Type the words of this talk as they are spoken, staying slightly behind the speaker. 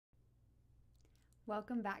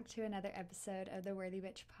Welcome back to another episode of the Worthy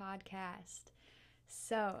Bitch podcast.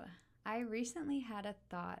 So, I recently had a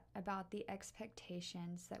thought about the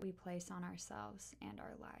expectations that we place on ourselves and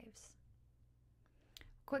our lives.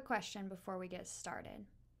 Quick question before we get started.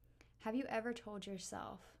 Have you ever told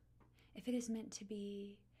yourself, if it is meant to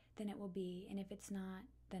be, then it will be, and if it's not,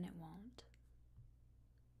 then it won't?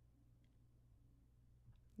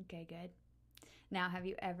 Okay, good. Now, have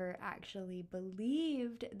you ever actually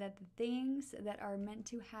believed that the things that are meant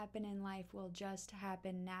to happen in life will just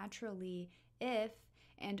happen naturally if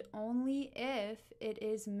and only if it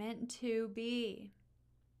is meant to be?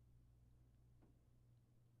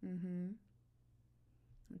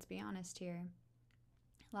 Let's be honest here.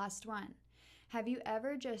 Last one. Have you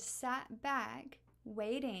ever just sat back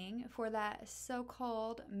waiting for that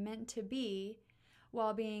so-called meant to be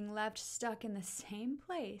while being left stuck in the same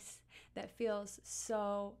place that feels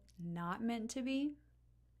so not meant to be?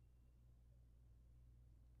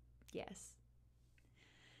 Yes.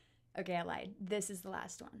 Okay, I lied. This is the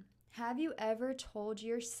last one. Have you ever told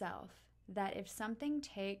yourself that if something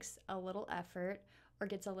takes a little effort or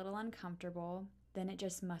gets a little uncomfortable, then it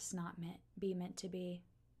just must not be meant to be?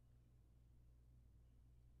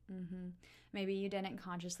 Maybe you didn't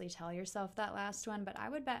consciously tell yourself that last one, but I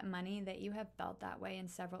would bet money that you have felt that way in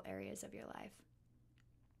several areas of your life.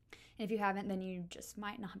 And if you haven't, then you just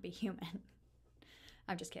might not be human.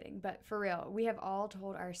 I'm just kidding, but for real, we have all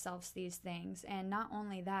told ourselves these things, and not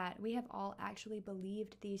only that, we have all actually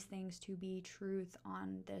believed these things to be truth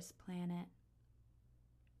on this planet.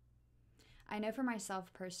 I know for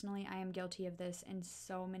myself personally, I am guilty of this in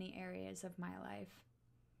so many areas of my life.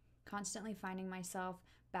 Constantly finding myself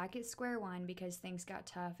back at square one because things got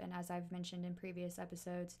tough, and as I've mentioned in previous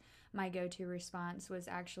episodes, my go-to response was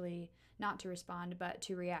actually not to respond, but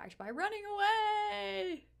to react by running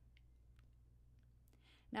away.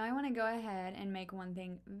 Now I want to go ahead and make one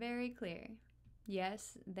thing very clear.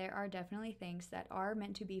 Yes, there are definitely things that are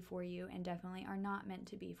meant to be for you and definitely are not meant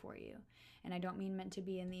to be for you. And I don't mean meant to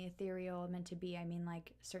be in the ethereal, meant to be, I mean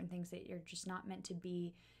like certain things that you're just not meant to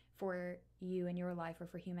be for you in your life or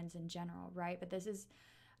for humans in general, right? But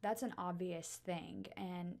that's an obvious thing,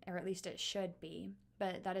 or at least it should be,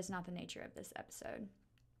 but that is not the nature of this episode.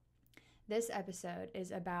 This episode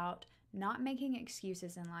is about not making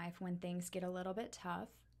excuses in life when things get a little bit tough.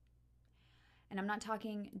 And I'm not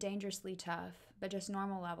talking dangerously tough, but just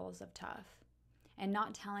normal levels of tough. And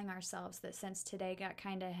not telling ourselves that since today got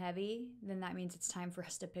kind of heavy, then that means it's time for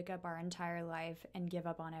us to pick up our entire life and give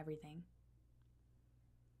up on everything.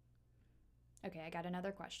 Okay, I got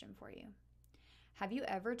another question for you. Have you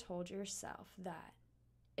ever told yourself that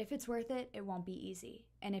if it's worth it, it won't be easy,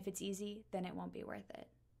 and if it's easy, then it won't be worth it?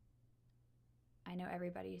 I know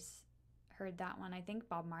everybody's heard that one. I think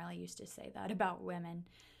Bob Marley used to say that about women.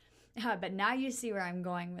 But now you see where I'm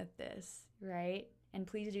going with this, right? And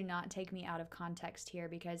please do not take me out of context here,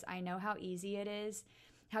 because I know how easy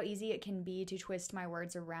it can be to twist my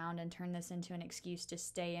words around and turn this into an excuse to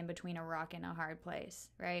stay in between a rock and a hard place,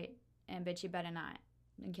 right? And bitch, you better not.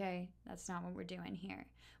 Okay? That's not what we're doing here.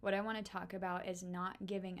 What I want to talk about is not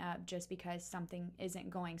giving up just because something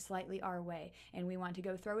isn't going slightly our way and we want to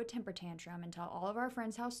go throw a temper tantrum and tell all of our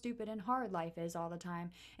friends how stupid and hard life is all the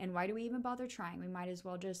time. And why do we even bother trying? We might as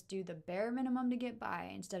well just do the bare minimum to get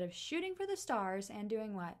by instead of shooting for the stars and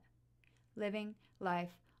doing what? Living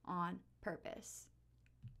life on purpose.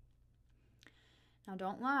 Now,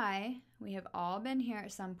 don't lie. We have all been here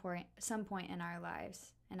at some point in our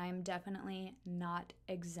lives, and I am definitely not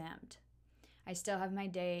exempt. I still have my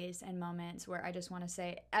days and moments where I just want to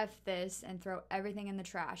say F this and throw everything in the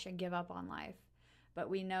trash and give up on life. But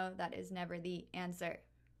we know that is never the answer.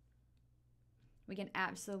 We can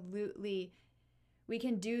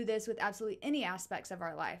do this with absolutely any aspects of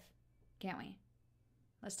our life, can't we?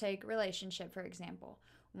 Let's take relationship, for example.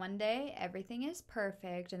 One day, everything is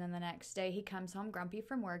perfect, and then the next day, he comes home grumpy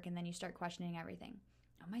from work, and then you start questioning everything.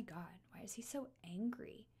 Oh my God, why is he so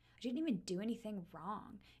angry? I didn't even do anything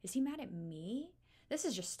wrong. Is he mad at me? This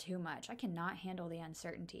is just too much. I cannot handle the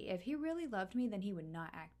uncertainty. If he really loved me, then he would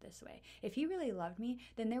not act this way. If he really loved me,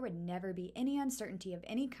 then there would never be any uncertainty of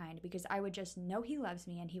any kind, because I would just know he loves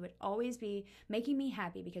me, and he would always be making me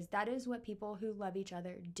happy, because that is what people who love each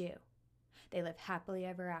other do. They live happily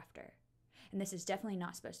ever after. And this is definitely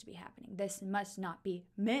not supposed to be happening. This must not be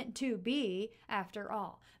meant to be after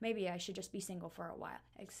all. Maybe I should just be single for a while,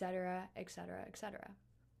 etc., etc., etc.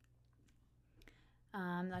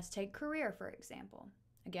 Let's take career, for example.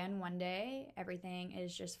 Again, one day, everything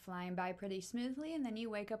is just flying by pretty smoothly, and then you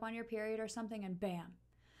wake up on your period or something, and bam.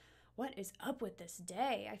 what is up with this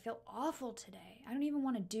day? I feel awful today. I don't even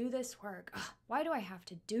want to do this work. Ugh, why do I have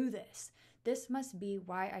to do this? This must be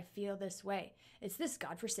why I feel this way. It's this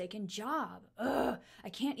godforsaken job. Ugh, I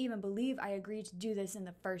can't even believe I agreed to do this in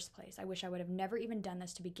the first place. I wish I would have never even done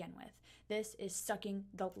this to begin with. This is sucking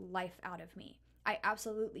the life out of me. I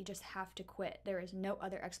absolutely just have to quit. There is no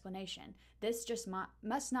other explanation. This just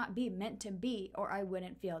must not be meant to be, or I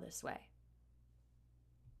wouldn't feel this way.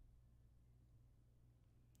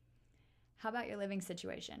 How about your living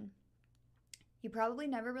situation? You probably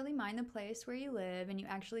never really mind the place where you live, and you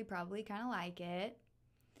actually probably kind of like it.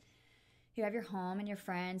 You have your home and your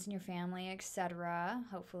friends and your family, etc.,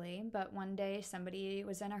 hopefully, but one day somebody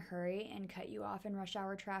was in a hurry and cut you off in rush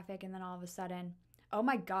hour traffic, and then all of a sudden, oh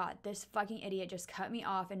my God, this fucking idiot just cut me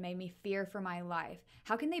off and made me fear for my life.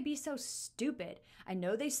 How can they be so stupid? I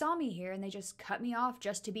know they saw me here and they just cut me off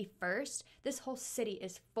just to be first. This whole city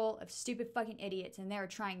is full of stupid fucking idiots and they are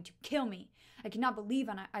trying to kill me. I cannot believe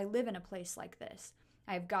I live in a place like this.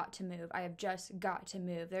 I have got to move. I have just got to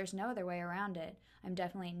move. There's no other way around it. I'm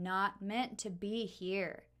definitely not meant to be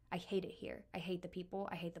here. I hate it here. I hate the people.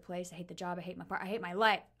 I hate the place. I hate the job. I hate my part. I hate my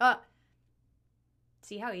life.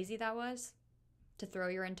 See how easy that was? To throw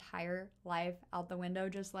your entire life out the window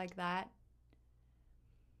just like that?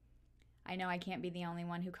 I know I can't be the only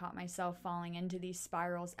one who caught myself falling into these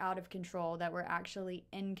spirals out of control that were actually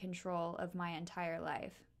in control of my entire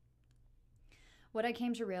life. What I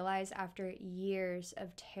came to realize after years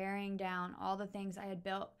of tearing down all the things I had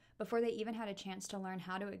built before they even had a chance to learn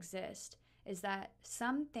how to exist is that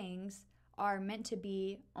some things are meant to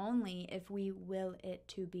be only if we will it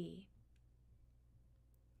to be.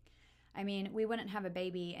 I mean, we wouldn't have a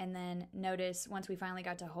baby and then notice once we finally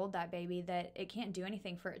got to hold that baby that it can't do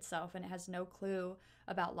anything for itself and it has no clue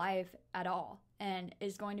about life at all and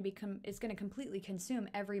is going to completely consume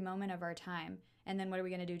every moment of our time. And then what are we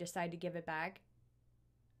going to do? Decide to give it back?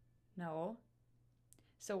 No.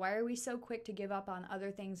 So why are we so quick to give up on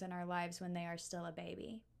other things in our lives when they are still a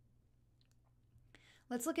baby?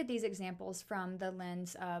 Let's look at these examples from the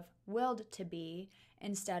lens of willed to be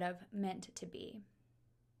instead of meant to be.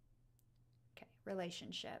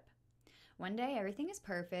 Relationship. One day everything is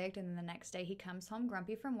perfect and then the next day he comes home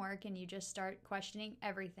grumpy from work and you just start questioning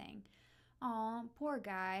everything. Aw, poor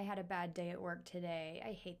guy had a bad day at work today.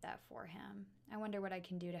 I hate that for him. I wonder what I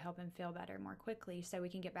can do to help him feel better more quickly so we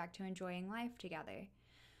can get back to enjoying life together.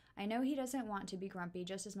 I know he doesn't want to be grumpy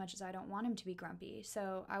just as much as I don't want him to be grumpy,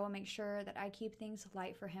 so I will make sure that I keep things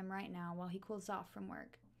light for him right now while he cools off from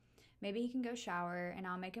work. Maybe he can go shower and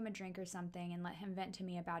I'll make him a drink or something and let him vent to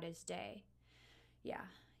me about his day.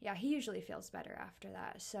 Yeah, he usually feels better after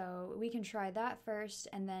that, so we can try that first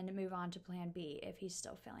and then move on to plan B if he's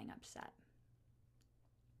still feeling upset.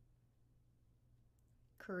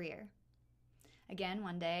 Career. Again,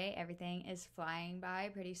 one day everything is flying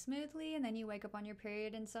by pretty smoothly and then you wake up on your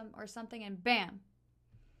period or something and bam!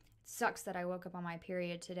 It sucks that I woke up on my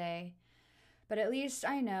period today, but at least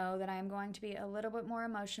I know that I am going to be a little bit more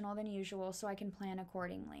emotional than usual so I can plan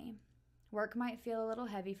accordingly. Work might feel a little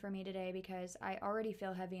heavy for me today because I already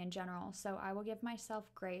feel heavy in general, so I will give myself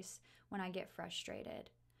grace when I get frustrated.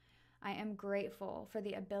 I am grateful for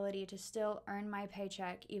the ability to still earn my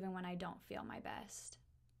paycheck even when I don't feel my best.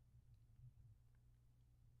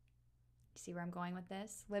 See where I'm going with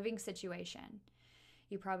this? Living situation.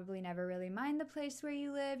 You probably never really mind the place where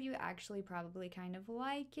you live. You actually probably kind of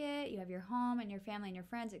like it. You have your home and your family and your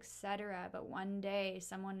friends, etc. But one day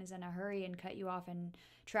someone is in a hurry and cut you off in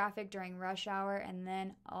traffic during rush hour, and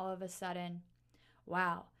then all of a sudden,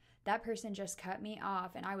 wow, that person just cut me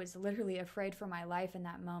off and I was literally afraid for my life in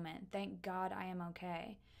that moment. Thank God I am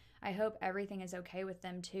okay. I hope everything is okay with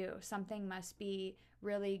them too. Something must be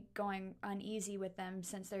really going uneasy with them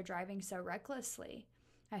since they're driving so recklessly.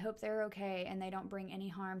 I hope they're okay and they don't bring any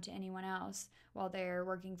harm to anyone else while they're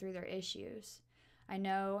working through their issues. I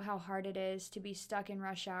know how hard it is to be stuck in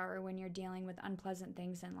rush hour when you're dealing with unpleasant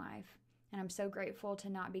things in life, and I'm so grateful to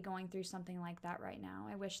not be going through something like that right now.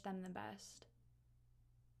 I wish them the best.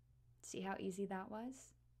 See how easy that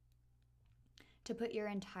was? To put your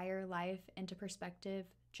entire life into perspective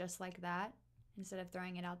just like that, instead of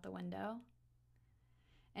throwing it out the window.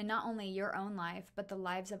 And not only your own life, but the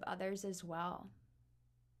lives of others as well.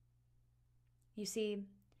 You see,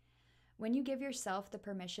 when you give yourself the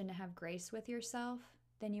permission to have grace with yourself,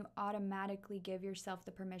 then you automatically give yourself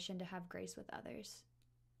the permission to have grace with others.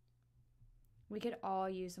 We could all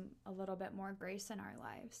use a little bit more grace in our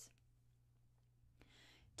lives.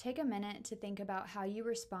 Take a minute to think about how you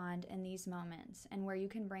respond in these moments and where you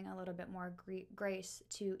can bring a little bit more grace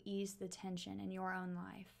to ease the tension in your own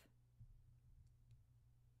life.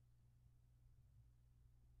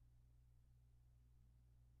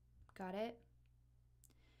 Got it?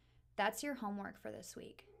 That's your homework for this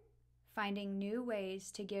week. Finding new ways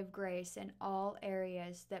to give grace in all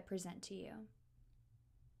areas that present to you.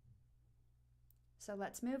 So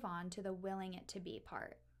let's move on to the willing it to be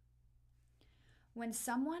part. When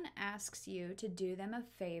someone asks you to do them a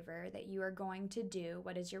favor that you are going to do,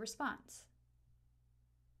 what is your response?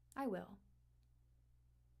 I will.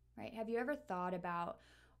 Right? Have you ever thought about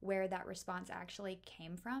where that response actually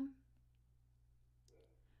came from?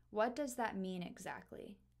 What does that mean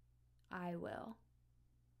exactly? I will.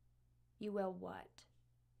 You will what?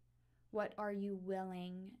 What are you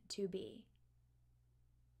willing to be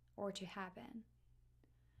or to happen?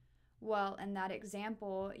 Well, in that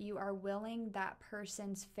example, you are willing that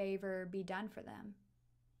person's favor be done for them.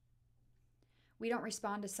 We don't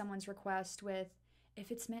respond to someone's request with,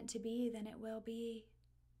 if it's meant to be, then it will be.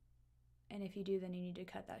 And if you do, then you need to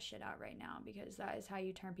cut that shit out right now, because that is how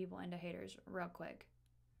you turn people into haters real quick.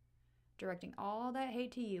 Directing all that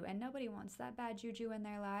hate to you, and nobody wants that bad juju in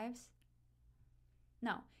their lives.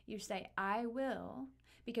 No, you say, I will,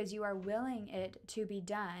 because you are willing it to be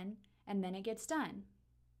done, and then it gets done.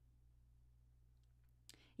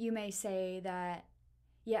 You may say that,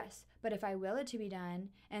 yes, but if I will it to be done,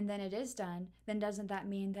 and then it is done, then doesn't that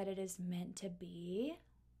mean that it is meant to be?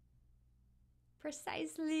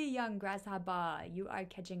 Precisely, young grasshopper, you are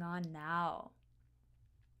catching on now.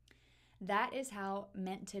 That is how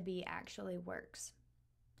meant to be actually works.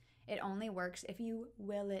 It only works if you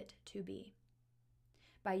will it to be,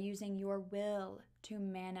 by using your will to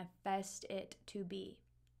manifest it to be.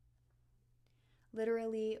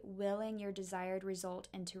 Literally willing your desired result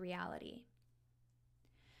into reality.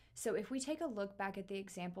 So if we take a look back at the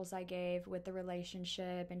examples I gave with the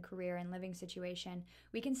relationship and career and living situation,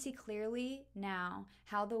 we can see clearly now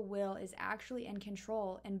how the will is actually in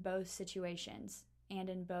control in both situations and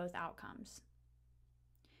in both outcomes.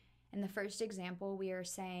 In the first example, we are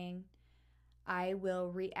saying, I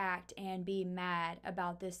will react and be mad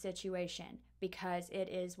about this situation because it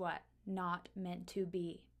is what? Not meant to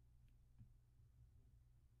be.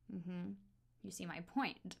 You see my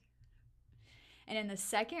point. And in the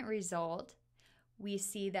second result, we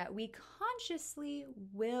see that we consciously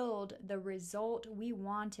willed the result we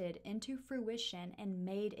wanted into fruition and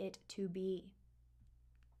made it to be.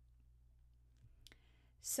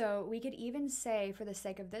 So we could even say, for the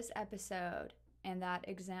sake of this episode, and that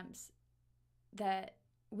exempts that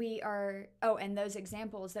we are, and those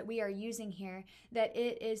examples that we are using here, that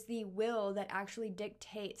it is the will that actually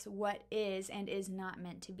dictates what is and is not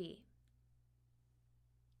meant to be.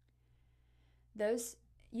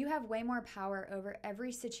 You have way more power over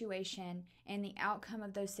every situation and the outcome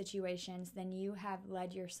of those situations than you have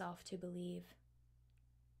led yourself to believe.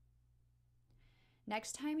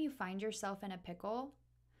 Next time you find yourself in a pickle,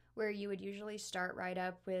 where you would usually start right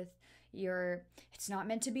up with your "it's not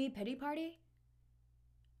meant to be" pity party,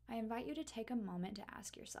 I invite you to take a moment to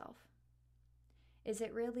ask yourself, is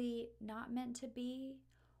it really not meant to be,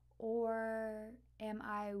 or am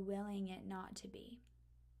I willing it not to be?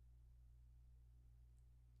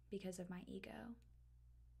 Because of my ego,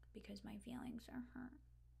 because my feelings are hurt.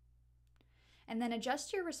 And then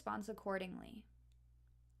adjust your response accordingly.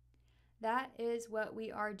 That is what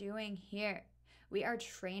we are doing here. We are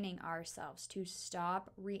training ourselves to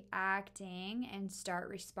stop reacting and start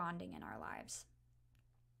responding in our lives.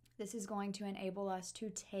 This is going to enable us to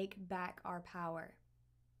take back our power.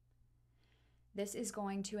 This is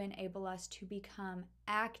going to enable us to become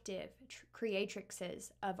active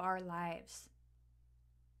creatrixes of our lives.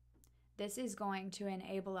 This is going to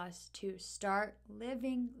enable us to start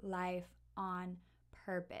living life on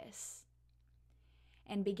purpose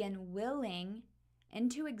and begin willing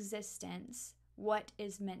into existence what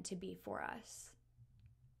is meant to be for us.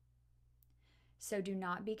 So do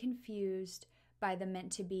not be confused by the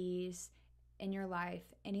meant to be's in your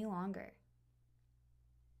life any longer.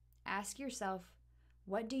 Ask yourself,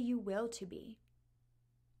 what do you will to be?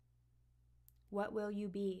 What will you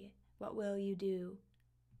be? What will you do?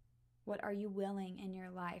 What are you willing in your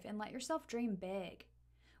life? And let yourself dream big.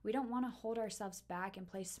 We don't want to hold ourselves back and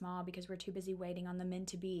play small because we're too busy waiting on the meant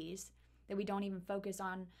to be's, that we don't even focus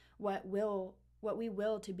on what we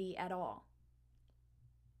will to be at all.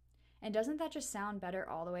 And doesn't that just sound better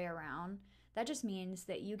all the way around? That just means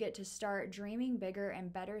that you get to start dreaming bigger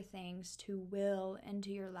and better things to will into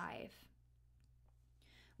your life.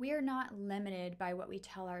 We are not limited by what we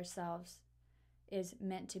tell ourselves is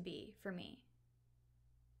meant to be for me.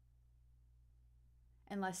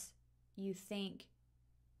 Unless you think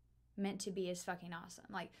meant to be is fucking awesome.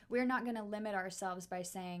 Like, we're not going to limit ourselves by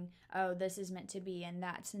saying, oh, this is meant to be and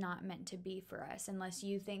that's not meant to be for us, unless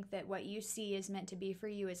you think that what you see is meant to be for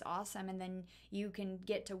you is awesome, and then you can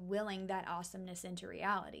get to willing that awesomeness into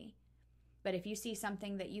reality. But if you see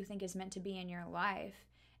something that you think is meant to be in your life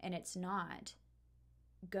and it's not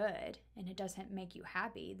good and it doesn't make you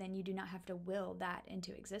happy, then you do not have to will that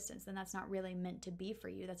into existence. Then that's not really meant to be for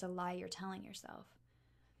you. That's a lie you're telling yourself.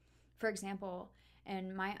 For example,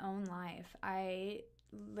 in my own life, I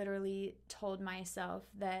literally told myself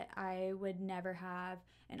that I would never have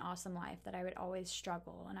an awesome life, that I would always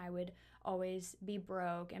struggle and I would always be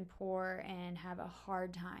broke and poor and have a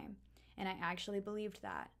hard time. And I actually believed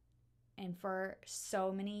that. And for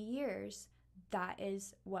so many years, that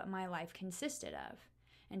is what my life consisted of.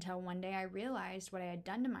 Until one day I realized what I had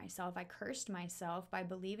done to myself. I cursed myself by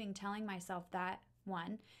telling myself that,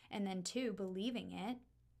 one, and then two, believing it.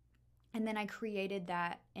 And then I created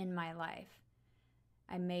that in my life.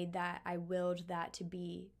 I willed that to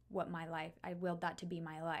be I willed that to be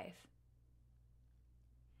my life.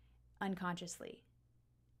 Unconsciously.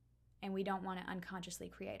 And we don't want to unconsciously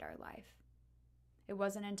create our life. It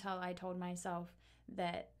wasn't until I told myself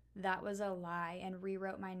that that was a lie and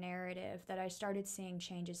rewrote my narrative that I started seeing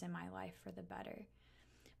changes in my life for the better.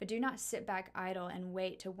 But do not sit back idle and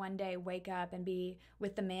wait to one day wake up and be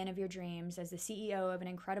with the man of your dreams as the CEO of an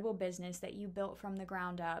incredible business that you built from the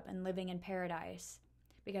ground up and living in paradise.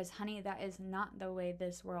 Because, honey, that is not the way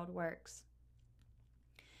this world works.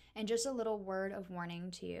 And just a little word of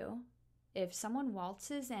warning to you. If someone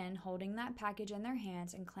waltzes in holding that package in their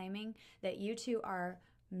hands and claiming that you two are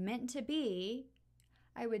meant to be,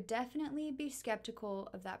 I would definitely be skeptical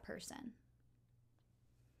of that person.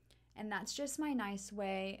 And that's just my nice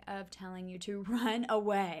way of telling you to run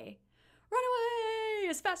away. Run away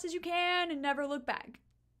as fast as you can and never look back.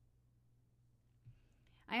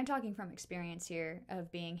 I am talking from experience here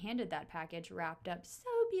of being handed that package wrapped up so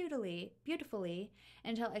beautifully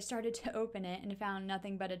until I started to open it and found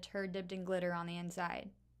nothing but a turd dipped in glitter on the inside.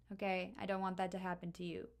 Okay, I don't want that to happen to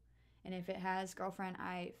you. And if it has, girlfriend,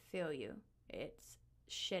 I feel you. It's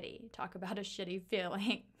shitty. Talk about a shitty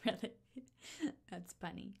feeling. Really. That's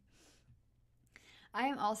funny. I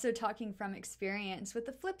am also talking from experience with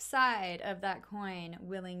the flip side of that coin.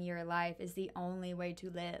 Willing your life is the only way to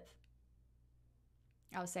live.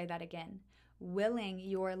 I'll say that again. Willing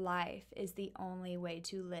your life is the only way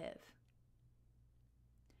to live.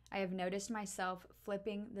 I have noticed myself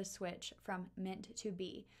flipping the switch from meant to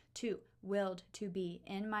be to willed to be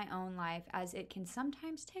in my own life, as it can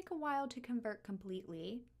sometimes take a while to convert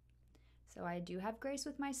completely. So I do have grace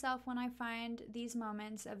with myself when I find these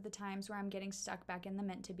moments of the times where I'm getting stuck back in the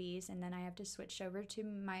meant to be's, and then I have to switch over to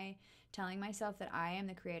my telling myself that I am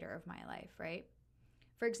the creator of my life, right?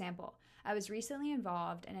 For example, I was recently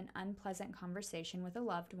involved in an unpleasant conversation with a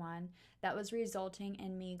loved one that was resulting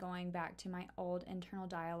in me going back to my old internal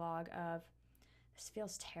dialogue of, this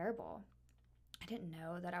feels terrible. I didn't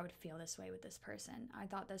know that I would feel this way with this person. I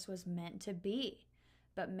thought this was meant to be,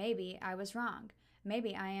 but maybe I was wrong.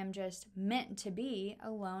 Maybe I am just meant to be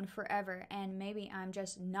alone forever, and maybe I'm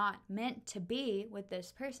just not meant to be with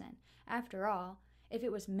this person. After all, if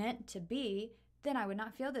it was meant to be, then I would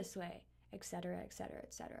not feel this way, etc., etc.,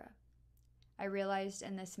 etc. I realized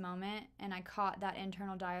in this moment, and I caught that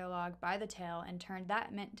internal dialogue by the tail and turned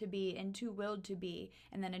that meant to be into willed to be,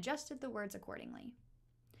 and then adjusted the words accordingly.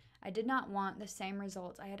 I did not want the same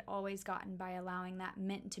results I had always gotten by allowing that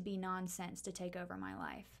meant to be nonsense to take over my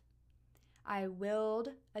life. I willed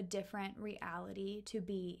a different reality to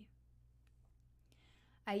be.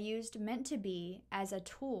 I used meant to be as a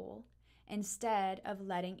tool instead of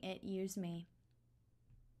letting it use me.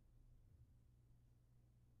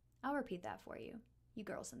 I'll repeat that for you, you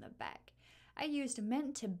girls in the back. I used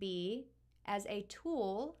meant to be as a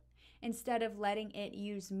tool instead of letting it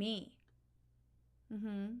use me.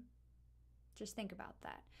 Just think about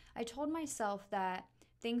that. I told myself that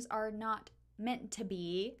things are not meant to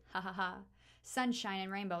be, sunshine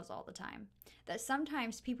and rainbows all the time. That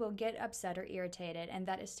sometimes people get upset or irritated, and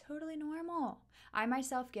that is totally normal. I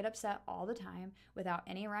myself get upset all the time without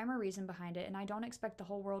any rhyme or reason behind it, and I don't expect the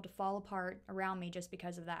whole world to fall apart around me just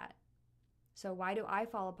because of that. So why do I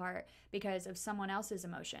fall apart? Because of someone else's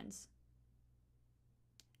emotions?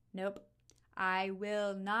 Nope. I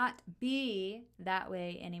will not be that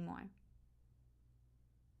way anymore.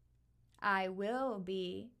 I will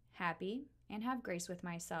be happy and have grace with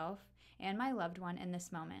myself and my loved one in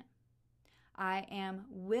this moment. I am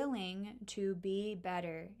willing to be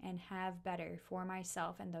better and have better for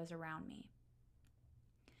myself and those around me.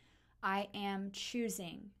 I am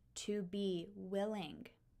choosing to be willing.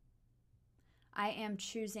 I am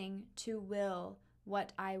choosing to will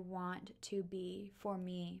what I want to be for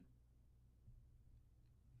me.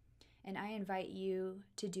 And I invite you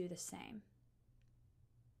to do the same.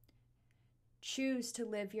 Choose to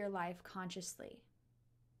live your life consciously,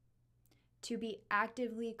 to be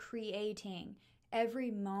actively creating every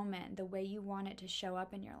moment the way you want it to show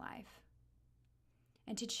up in your life,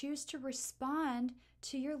 and to choose to respond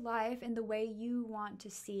to your life in the way you want to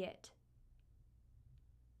see it.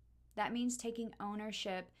 That means taking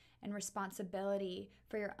ownership and responsibility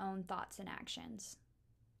for your own thoughts and actions.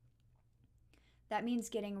 That means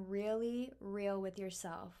getting really real with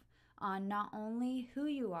yourself on not only who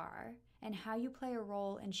you are and how you play a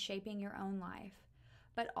role in shaping your own life,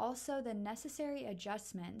 but also the necessary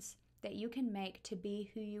adjustments that you can make to be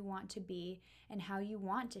who you want to be and how you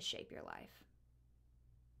want to shape your life.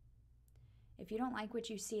 If you don't like what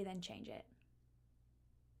you see, then change it.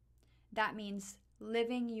 That means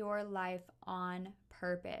living your life on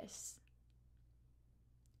purpose.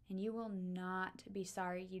 And you will not be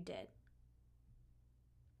sorry you did.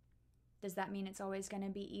 Does that mean it's always going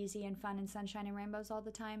to be easy and fun and sunshine and rainbows all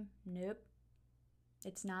the time? Nope.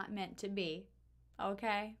 It's not meant to be.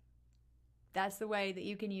 Okay? That's the way that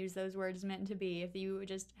you can use those words, meant to be, if you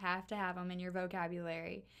just have to have them in your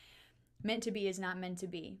vocabulary. Meant to be is not meant to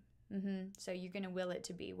be. So you're going to will it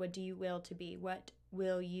to be. What do you will to be? What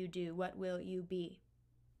will you do? What will you be?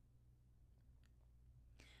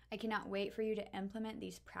 I cannot wait for you to implement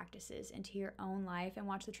these practices into your own life and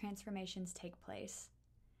watch the transformations take place.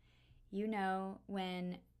 You know,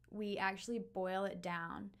 when we actually boil it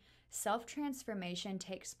down, self-transformation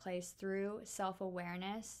takes place through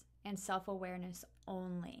self-awareness and self-awareness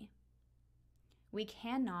only. We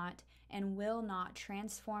cannot and will not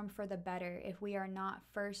transform for the better if we are not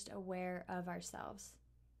first aware of ourselves.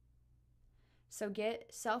 So get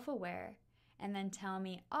self-aware and then tell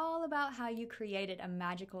me all about how you created a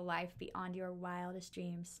magical life beyond your wildest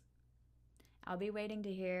dreams. I'll be waiting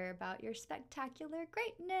to hear about your spectacular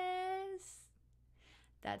greatness.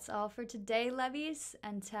 That's all for today, lovies.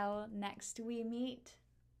 Until next we meet,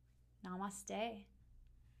 namaste.